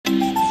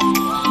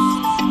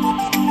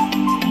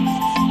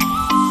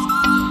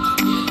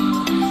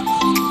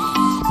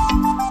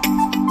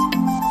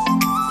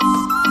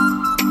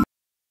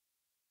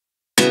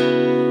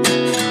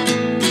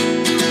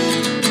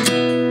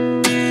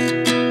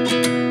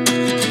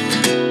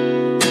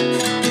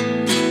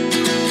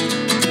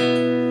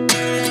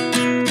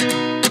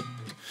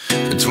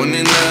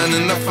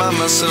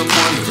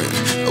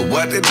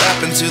did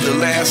happen to the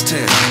last 10?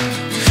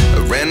 I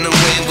ran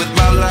away with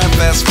my life,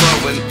 fast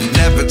forward,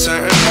 never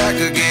turn back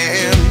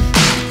again.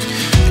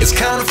 It's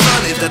kind of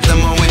funny that the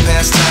more we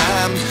pass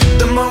time,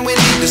 the more we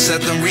need to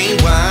set them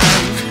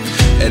rewind.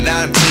 And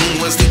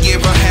 19 was the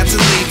year I had to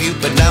leave you,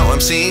 but now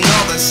I'm seeing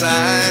all the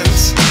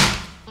signs.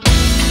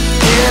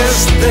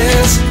 Is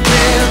this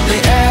really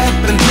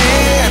happening?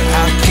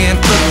 I can't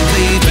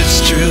believe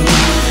it's true.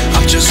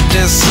 I'm just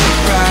as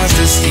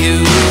surprised as you.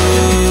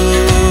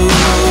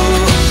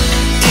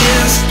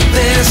 Is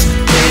this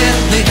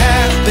really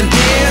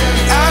happening?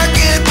 I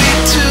can't be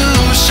too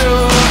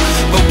sure,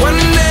 but one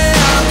day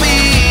I'll be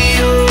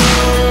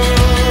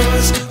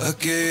yours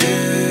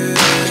again.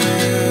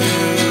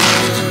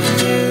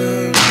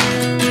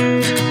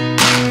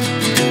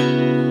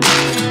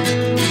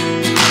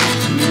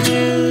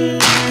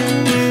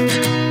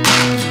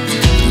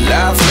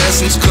 Life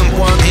lessons come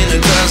one in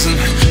a dozen.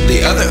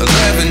 The other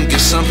 11 get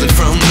something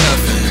from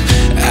nothing.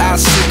 I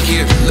sit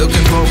here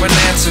looking for an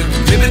answer.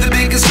 Maybe the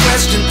biggest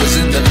question was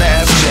in the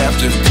last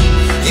chapter.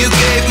 You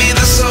gave me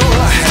the soul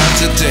I have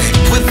today.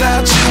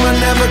 Without you I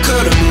never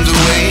could have moved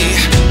away.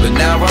 But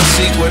now I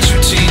see what you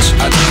teach.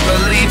 I do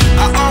believe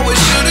I always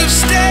should have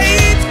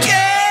stayed.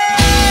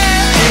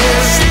 Yeah.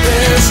 Is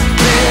this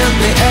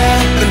really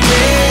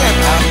happening?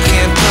 I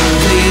can't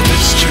believe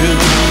it's true.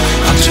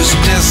 I'm just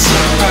as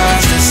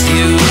surprised as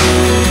you.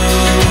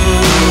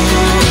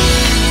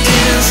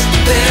 Is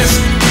this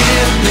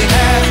really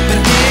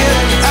happening?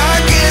 I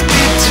can't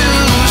be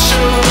too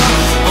sure,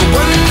 but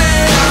one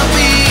day I'll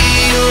be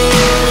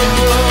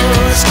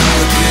yours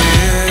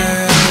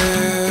again.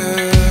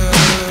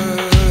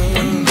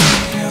 One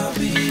day I'll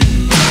be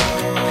yours.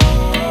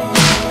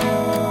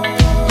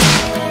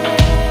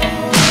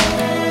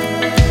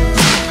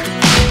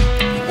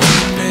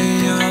 One day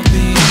I'll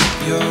be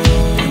yours.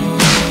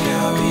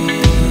 I'll be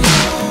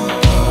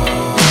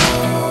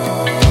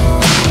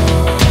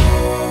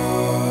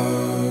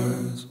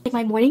yours. Like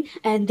my morning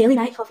and daily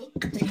night coffee.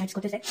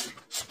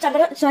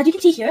 So as you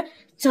can see here,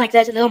 so like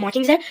there's little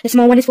markings there. The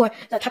small one is for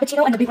the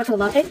cappuccino and the big one for the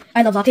latte.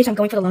 I love latte, so I'm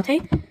going for the latte.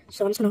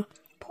 So I'm just gonna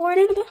pour it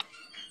in a bit.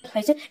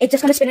 Place it. It's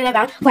just gonna spin it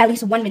around for at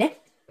least 1 minute.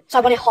 So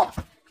I want it hot.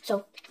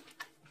 So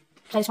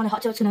I just want it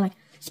hot, so it's gonna like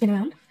spin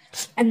around.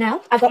 And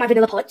now I've got my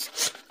vanilla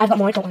pods. I've got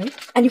more, don't worry.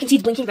 And you can see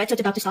it's blinking red, so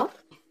it's about to stop.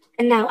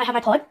 And now I have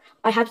my pod.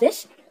 I have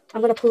this.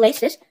 I'm gonna place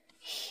this.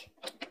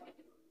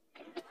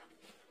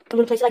 I'm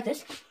gonna place it like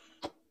this.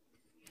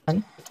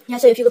 Yeah,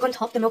 so if you look on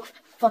top, the milk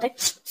latte.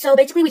 So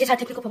basically, we just had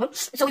a technical problem.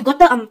 So we got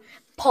the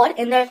pod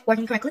in there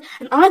working correctly,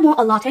 and I want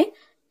a latte.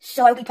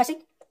 So I will be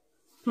pressing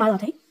my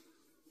latte.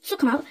 So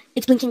come out.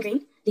 It's blinking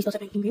green. These both are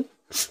blinking green.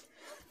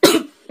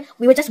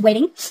 We were just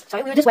waiting.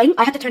 Sorry, we were just waiting.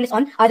 I had to turn this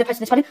on. Either press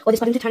this button or this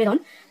button to turn it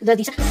on. So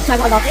I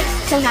got a latte.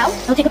 So now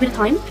it'll take a bit of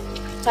time.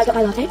 So I got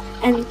my latte,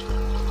 and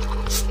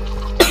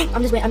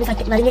I'm just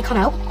like letting it come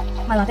out.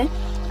 My latte.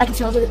 I can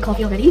smell the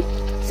coffee already. So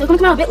it's gonna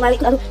come out a bit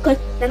lightly, because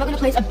then we're gonna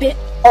place a bit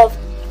of.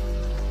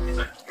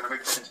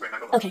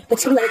 Okay, but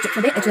still let it drip for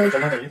a bit. It's really.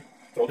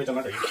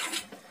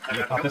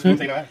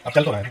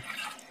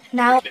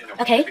 Now,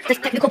 okay, there's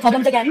technical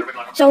problems again.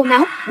 So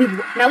now we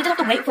just have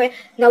to wait for it.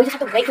 Now we just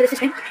have to wait for this to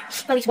spin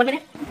for at least 1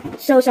 minute.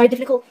 So sorry,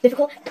 difficult.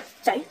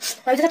 Sorry.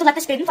 Now we just have to let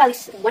this spin for at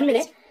least 1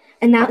 minute.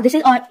 And now this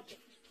is our.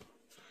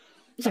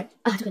 Sorry.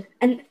 It's good.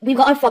 And we've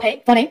got our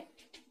frappe. I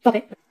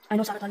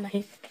know salad on my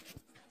head.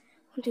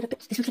 I'm gonna do the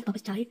bit. This looks like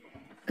Bubba's tie.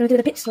 I'm gonna do it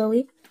a bit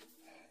slowly.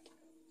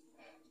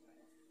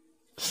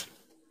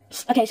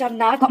 Okay, so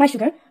now I've got my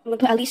sugar. I'm gonna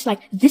put at least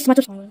like this much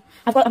of sugar.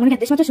 I'm gonna get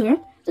this much of sugar.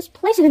 Just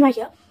place it in right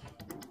here.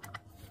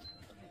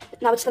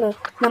 Now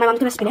my mom's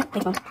gonna spin it.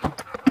 Thanks, Mom. So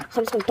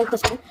I'm just gonna dunk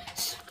this in.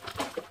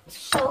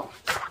 So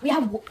we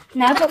have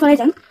now for what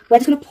done. I'm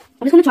just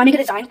gonna try and make a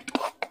design.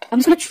 I'm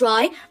just gonna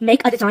try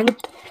make a design.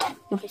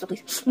 Okay, so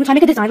please. I'm gonna try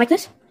and make a design like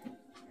this.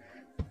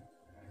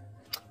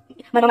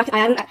 My mom,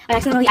 I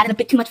accidentally added a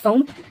bit too much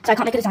foam, so I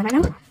can't make a design right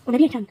now. Or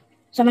maybe I can.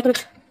 So I'm not gonna.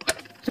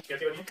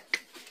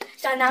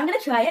 So now I'm gonna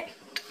try it.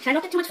 Can I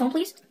not get too much foam,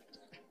 please?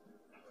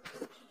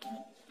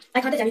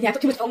 I can't do anything. I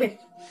put too much foam in. So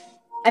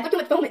I'm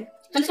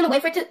just gonna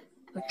wait for it to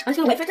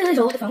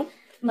dissolve the foam.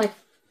 I'm like,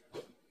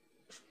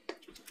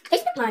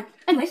 taste it blind.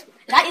 Anyways,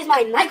 that is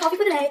my night coffee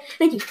for today.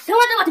 Thank you so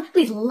much for watching.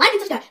 Please like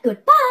and subscribe.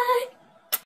 Goodbye.